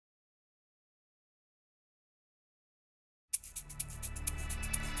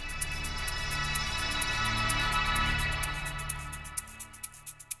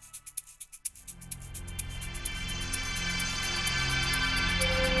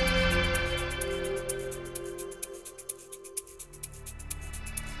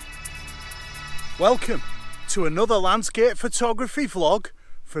Welcome to another landscape photography vlog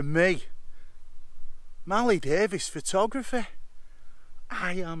from me, Mally Davis Photography.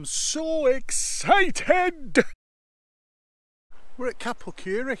 I am so excited! We're at Capel.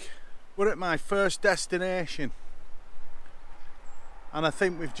 We're at my first destination, and I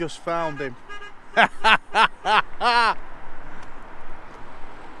think we've just found him.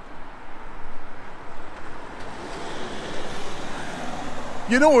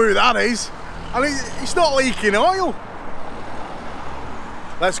 You know who that is? I mean, it's not leaking oil.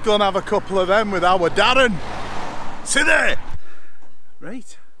 Let's go and have a couple of them with our Darren. Sit there!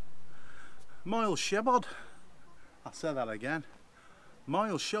 Right. Moyle Shebod. I'll say that again.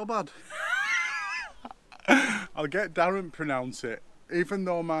 Moyle Shebod. I'll get Darren to pronounce it. Even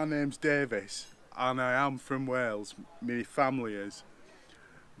though my name's Davis and I am from Wales, my family is.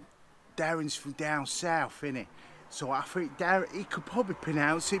 Darren's from down south, innit? So I think Darren, he could probably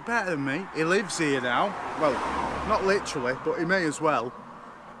pronounce it better than me. He lives here now. Well, not literally, but he may as well.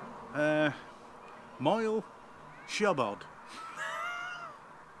 Moyle Shebod.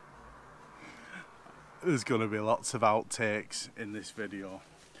 There's going to be lots of outtakes in this video.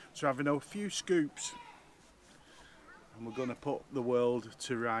 So having a few scoops, and we're going to put the world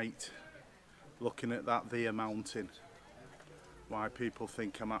to right, looking at that there mountain. Why people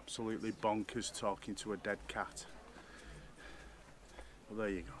think I'm absolutely bonkers talking to a dead cat. Well, there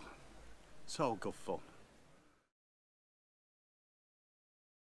you go. It's all good fun.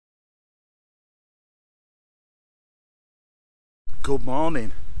 Good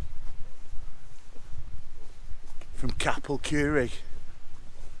morning from Capel.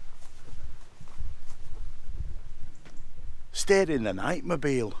 Stayed in the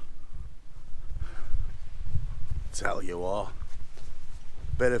nightmobile. Tell you what,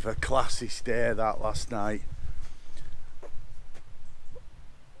 bit of a classy stay that last night.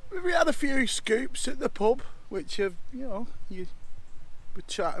 We had a few scoops at the pub, which have, you know, you were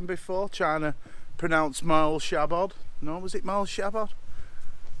chatting before, trying to pronounce Moyle Shebod. No, was it Moyle Shebod?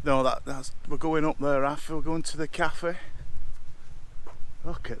 No, that's we're going up there after. We're going to the cafe.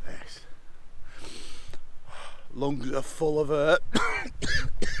 Look at this. Lungs are full of air.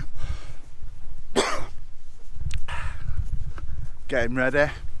 Getting ready,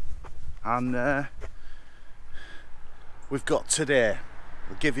 and we've got today.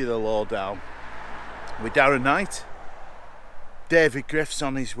 I'll give you the lowdown. With Darren Knight, David Griffth's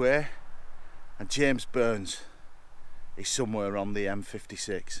on his way, and James Burns is somewhere on the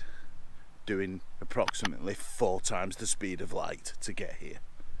M56 doing approximately 4 times the speed of light to get here.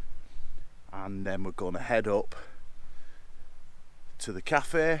 And then we're going to head up to the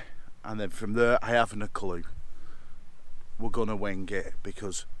cafe, and then from there I haven't a clue. We're going to wing it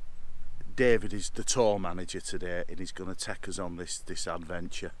because David is the tour manager today and he's going to take us on this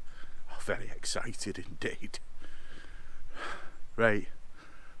adventure. Oh, very excited indeed. Right,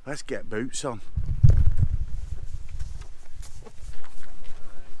 let's get boots on.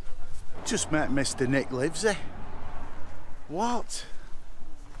 Just met Mr. Nick Livesey. What?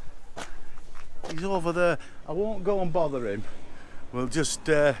 He's over there. I won't go and bother him. We'll just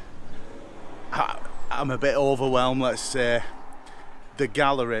I'm a bit overwhelmed, let's say. The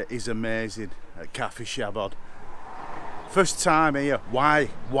gallery is amazing at Cafe Shebod. First time here. Why?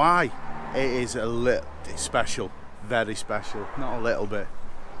 It is a little special, very special. Not a little bit.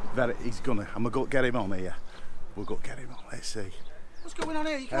 Very. I'm gonna go get him on here. We'll go get him on. Let's see. What's going on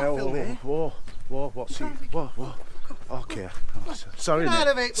here? You can't film here. Whoa! What's he? Whoa! Okay. Oh, sorry,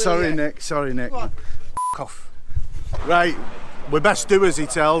 Nick. Sorry, Nick. F off. Right. We best do as he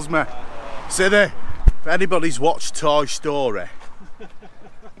tells me. See there? If anybody's watched Toy Story,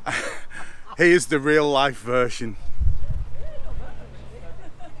 here's the real life version.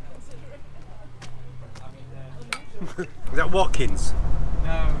 Is that Watkins?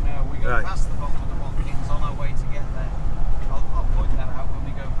 No, we go past the bottom of the Watkins on our way to get there. I'll point that out when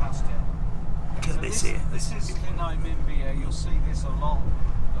we go past it. Look at this here. This is in Namimbia. You'll see this a lot.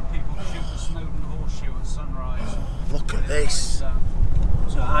 People shoot the Snowdon horseshoe at sunrise. Look at this.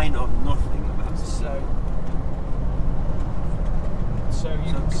 So I know nothing about it. So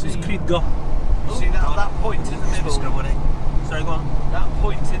you can see. Go. You see that point in the middle? Sorry, go on. That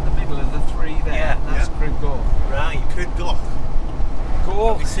point in the middle of the 3 there. Yeah, that's Cribgoch. Right. Cribgoch.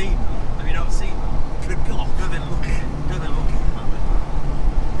 Have you seen them? Have you not seen them? Cribgoch. Go then look at it.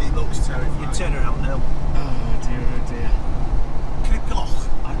 It looks terrifying. You turn around now. Oh dear. Cribgoch.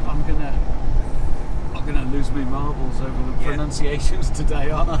 I'm gonna lose my marbles over the pronunciations today,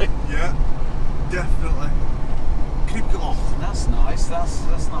 aren't I? Yeah, definitely. Cribgoch. That's nice.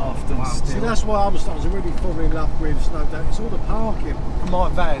 That's not often. Wow. See, that's why I'm starting to really fall in love with Snowdonia. It's all the parking for my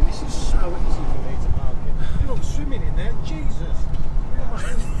van. This is so easy for me. swimming in there. Jesus.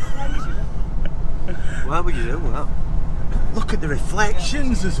 Why would you do that? Look at the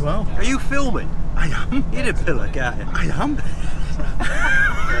reflections as well. Are you filming? I am. You're a pillar, can't you? I am.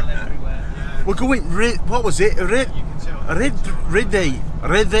 We're going, what was it? Riddy.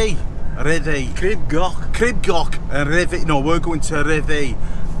 Cribgoch and Rivy. No, we're going to Rivy.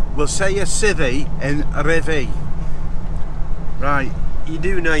 We'll say a civvy in Rivy. Right. You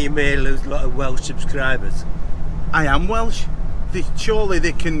do know you may lose a lot of Welsh subscribers. I am Welsh. Surely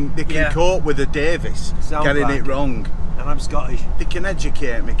they can cope with the Davis getting it wrong. And I'm Scottish. They can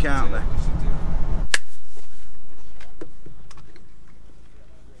educate me, can't they?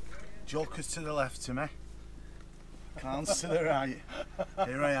 Jokers to the left to me. Clowns to the right.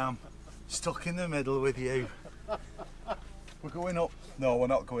 Here I am, stuck in the middle with you. We're going up. No, we're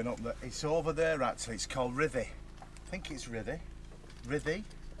not going up there. It's over there actually. It's called Rithy. I think it's Rithy. Rithy?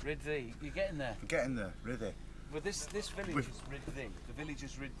 Ridley, you're getting there. I'm getting there, Rithy. Well, this village is Ridley. The village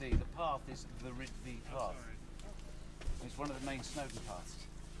is Ridley. The path is the Ridley path. It's one of the main Snowdon paths.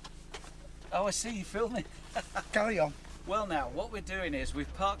 Oh, I see you filming. Carry on. Well, now what we're doing is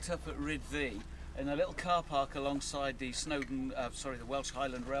we've parked up at Ridley in a little car park alongside the the Welsh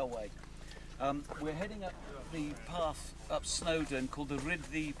Highland Railway. We're heading up the path up Snowdon called the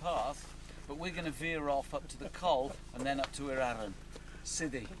Ridley Path, but we're going to veer off up to the Col and then up to Iraran,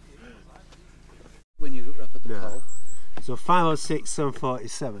 Siddi. When you look up at the Col. So 506,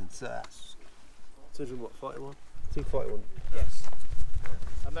 747. So that's 241. 241. Yes.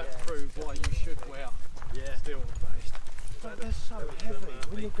 And that proves why you should wear steel based. But they're so heavy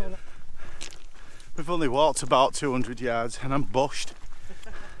when you've got. We've only walked about 200 yards and I'm bushed.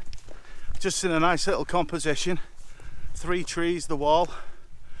 Just in a nice little composition. 3 trees, the wall,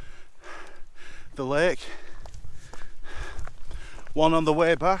 the lake. One on the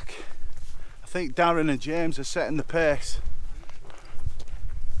way back. I think Darren and James are setting the pace.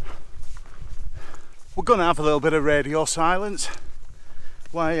 We're going to have a little bit of radio silence.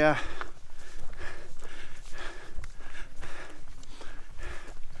 Why?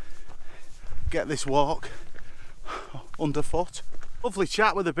 Get this walk underfoot. Lovely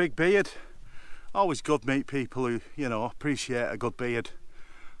chat with a big beard. Always good meet people who, you know, appreciate a good beard.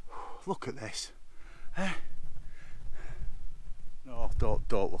 Look at this. Eh? No,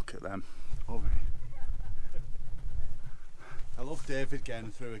 don't look at them. Over here. I love David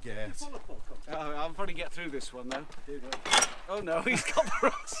getting through a gate. Oh, I'll probably get through this one though. Oh no, he's got the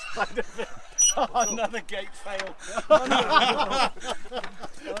wrong side of it. Oh, another gate fail. Oh, no.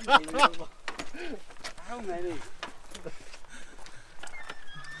 How many?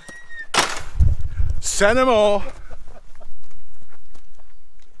 Send them all.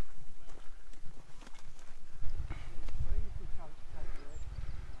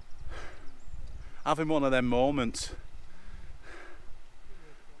 Having one of them moments.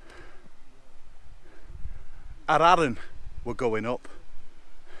 Iraran, we're going up.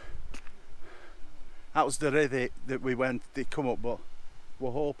 That was the Rithy that we went, they come up, but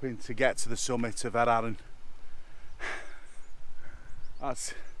we're hoping to get to the summit of Iraran.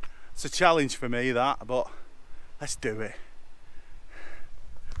 It's a challenge for me, that, but let's do it.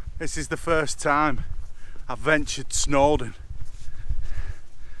 This is the first time I've ventured Snowdon.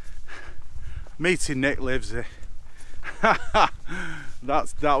 Meeting Nick Livesey.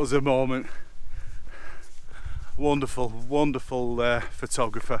 That was a moment. Wonderful, wonderful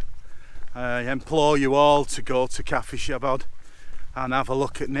photographer. I implore you all to go to Cafe Shabad and have a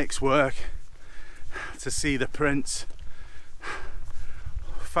look at Nick's work, to see the prints.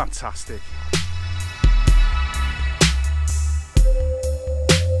 Fantastic.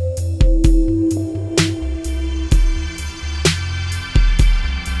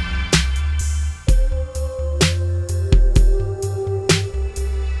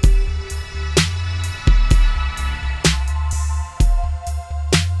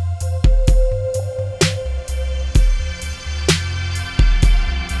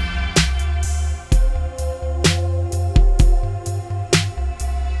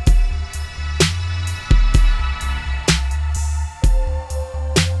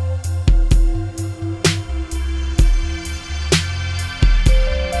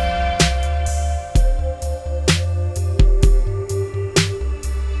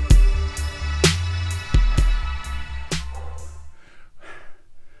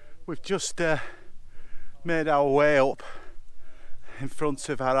 We've just made our way up in front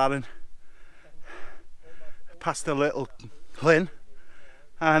of Iraran, past a little Llyn,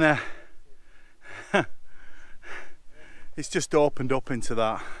 and it's just opened up into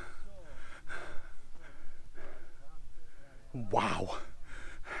that. Wow.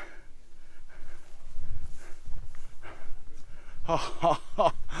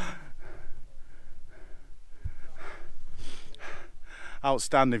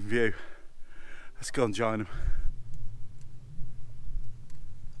 Outstanding view. Let's go and join them.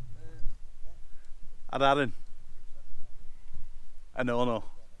 Darren. No.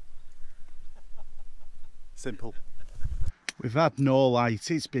 Simple. We've had no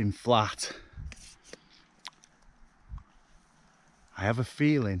light, it's been flat. I have a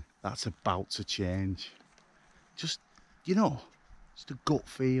feeling that's about to change. Just, you know, just a gut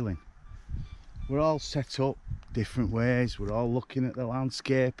feeling. We're all set up different ways, we're all looking at the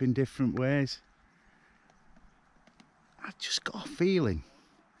landscape in different ways. I've just got a feeling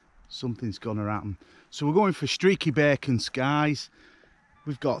something's gonna happen. So we're going for streaky bacon skies.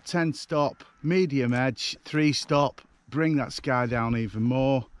 We've got 10 stop, medium edge, 3 stop, bring that sky down even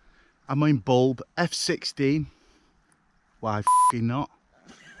more. I'm in bulb, F16. Why f***ing not?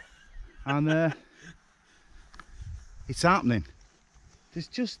 And it's happening. There's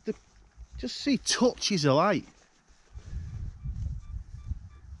just see touches of light.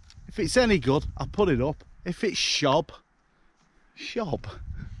 If it's any good, I'll put it up. If it's shob.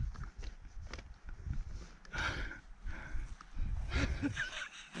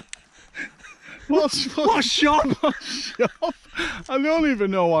 What shop? I don't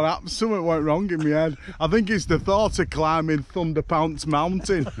even know what happened. Something went wrong in my head. I think it's the thought of climbing Thunderpants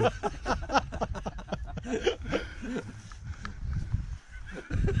Mountain.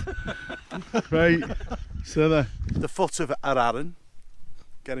 Right, so the foot of Darren,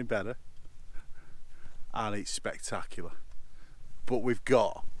 getting better, and it's spectacular. But we've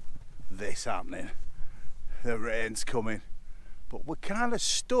got this happening. The rain's coming, but we're kind of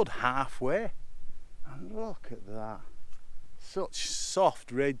stood halfway. And look at that, such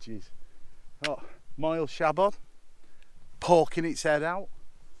soft ridges. Oh, Moyle Shabod poking its head out.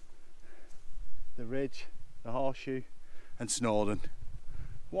 The ridge, the horseshoe, and Snowdon.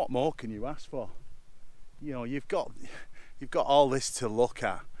 What more can you ask for? You know, you've got all this to look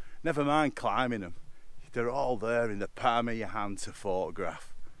at. Never mind climbing them. They're all there in the palm of your hand to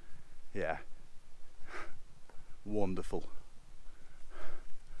photograph. Yeah, wonderful.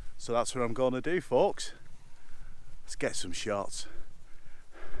 So that's what I'm going to do, folks. Let's get some shots.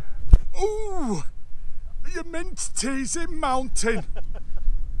 Ooh, you mint teasing mountain.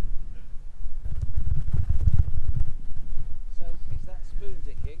 So is that spoon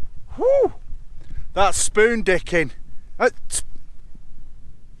dicking? Woo! That's spoon dicking.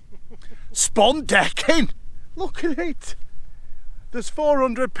 Spawn decking. Look at it. There's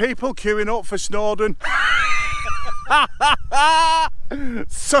 400 people queuing up for Snowdon.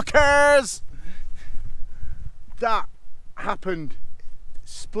 Suckers! That happened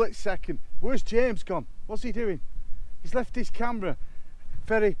split second. Where's James gone? What's he doing? He's left his camera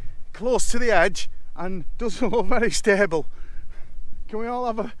very close to the edge and doesn't look very stable. Can we all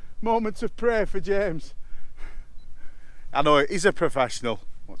have a moment of prayer for James? I know he's a professional.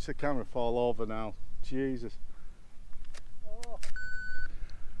 Watch the camera fall over now. Jesus. Oh.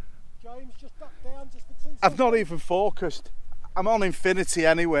 James, just duck down just for 2 seconds. I've not even focused. I'm on infinity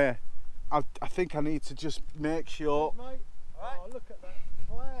anyway. I think I need to just make sure. Mate, oh, look at that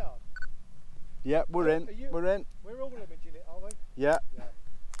cloud. Yeah, we're in. We're in. We're all imaging it, are we? Yeah. Yeah.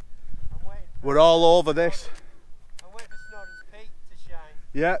 I'm waiting for We're all over this. I'm waiting for Snowdon's peak to shine.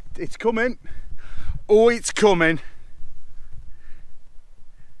 Yeah, it's coming. Oh, it's coming.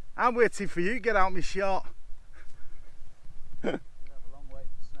 I'm waiting for you to get out my shot. You'll have a long wait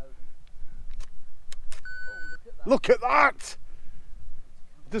for Snowdon. Oh, look at that. Look at that!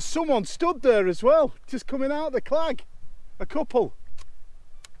 There's someone stood there as well, just coming out of the clag. A couple.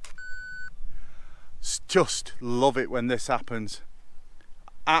 Just love it when this happens.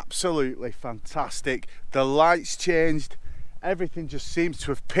 Absolutely fantastic. The lights changed. Everything just seems to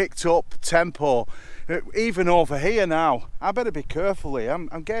have picked up tempo. Even over here now. I better be careful here.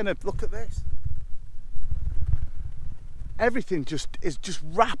 I'm getting a look at this. Everything is just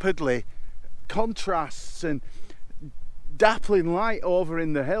rapidly contrasts and dappling light over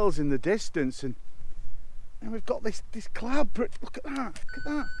in the hills in the distance, and we've got this cloud. Look at that! Look at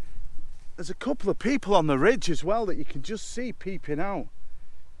that! There's a couple of people on the ridge as well that you can just see peeping out.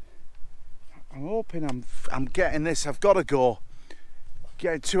 I'm hoping I'm getting this. I've got to go.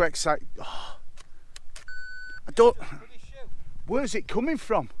 Getting too excited. Oh, I don't. Where's it coming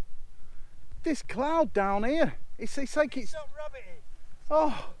from? This cloud down here. It's like it's. Stop rabbiting.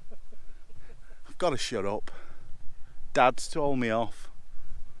 Oh, I've got to shut up. Dad's told me off.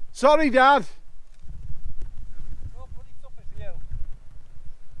 Sorry, Dad. Oh, bloody supper for you.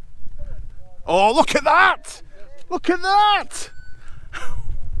 Oh, look at that! Look at that!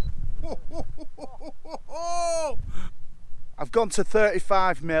 I've gone to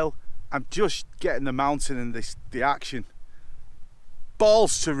 35mm. I'm just getting the mountain and the action.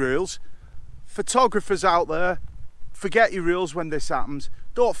 Balls to rules. Photographers out there, forget your rules when this happens.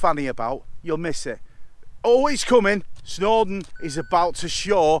 Don't fanny about, you'll miss it. Oh, it's coming. Snowdon is about to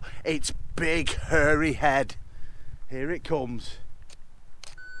show its big hairy head. Here it comes.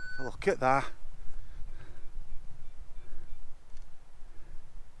 Look at that.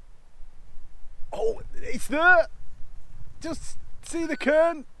 Oh, it's there. Just see the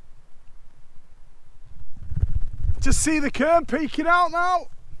cairn. Just see the cairn peeking out now.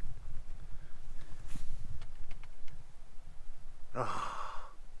 Oh.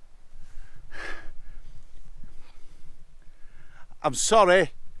 I'm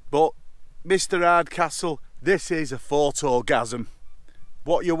sorry, but Mr. Hardcastle, this is a photogasm.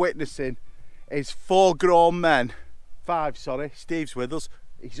 What you're witnessing is 4 grown men. 5, sorry. Steve's with us.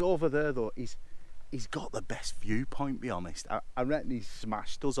 He's over there though. He's got the best viewpoint, be honest. I reckon he's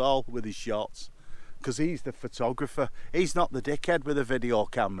smashed us all with his shots. Because he's the photographer. He's not the dickhead with a video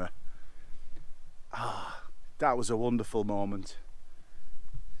camera. Ah, that was a wonderful moment.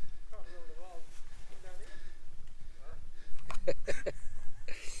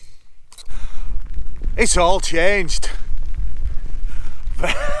 It's all changed.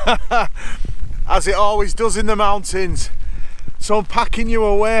 As it always does in the mountains. So I'm packing you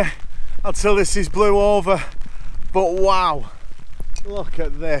away until this is blew over. But wow, look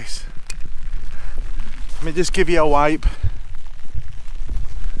at this. Let me just give you a wipe.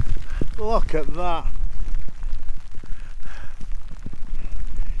 Look at that.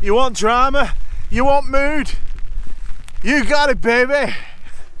 You want drama? You want mood? You got it, baby.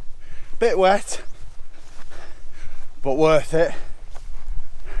 Bit wet, but worth it.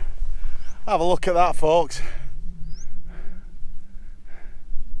 Have a look at that, folks.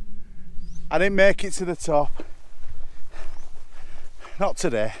 I didn't make it to the top. Not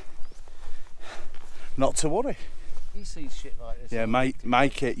today. Not to worry. He sees shit like this. Yeah,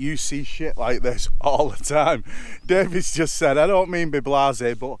 Mike, you see shit like this all the time. David's just said, I don't mean be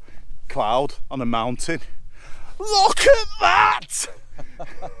blasé, but cloud on a mountain. Look at that!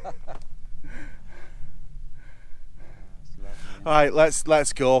 Right,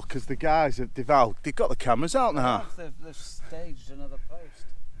 let's go, because the guys they've got the cameras out now. They've staged another post.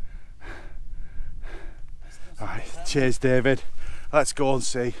 Right, cheers, David. Let's go and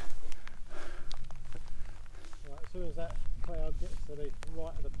see. Right, as soon as that cloud gets to the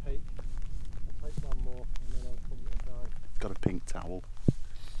right of the peak, I'll take one more and then I'll call it a day. Got a pink towel.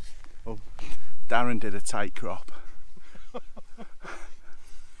 Oh, Darren did a tight crop.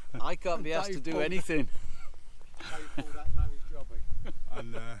 I can't be asked to do anything. Dave pulled that man's jobby.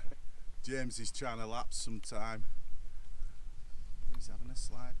 And James is trying to lapse some time. He's having a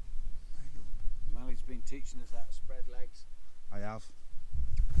slide. There you go. Mally's been teaching us how to spread legs. I have.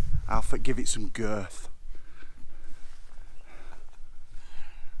 I'll give it some girth.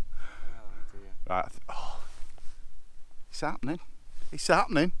 Oh dear. Right. Oh, it's happening. It's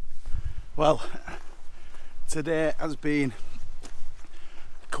happening. Well, today has been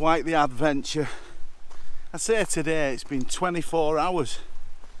quite the adventure. I say today, it's been 24 hours.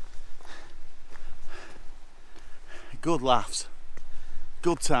 Good laughs,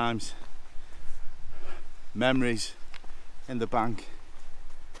 good times, memories in the bank.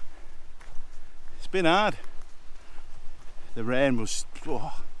 It's been hard. The rain was,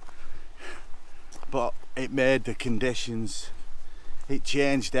 but it made the conditions, it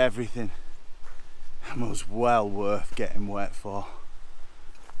changed everything, and was well worth getting wet for.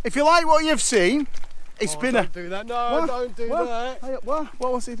 If you like what you've seen, it's been don't do that. No, what? don't do that. What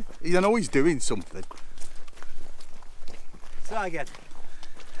was he doing? You know he's doing something. Try again.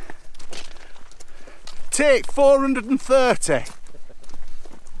 Take 430.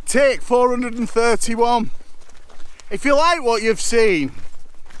 Take 431. If you like what you've seen.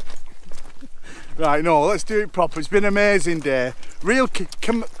 Right, no, let's do it proper. It's been an amazing day. Real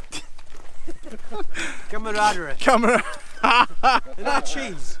Camaraderie. camera. Is that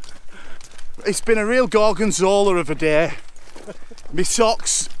cheese? It's been a real gorgonzola of a day. My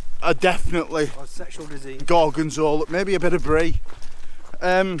socks are definitely Or sexual disease. gorgonzola, maybe a bit of brie.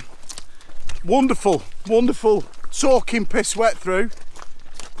 Wonderful, wonderful, soaking piss wet through.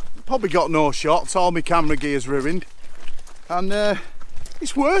 Probably got no shots, all my camera gear's ruined. And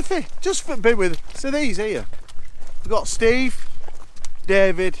it's worth it, just for a bit with. So these here, we've got Steve,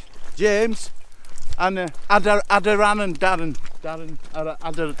 David, James, and Adaran and Darren. Darren?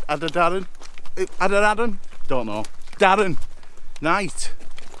 Don't know. Darren. Night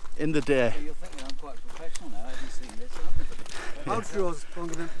in the day. You're thinking I'm quite professional now. I haven't seen this. Outro's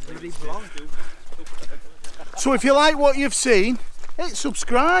longer than bloody blonde. So if you like what you've seen, hit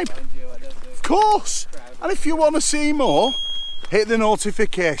subscribe. Of course. And if you want to see more, hit the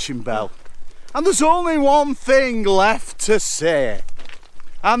notification bell. And there's only one thing left to say.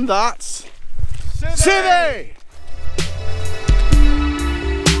 And that's... City!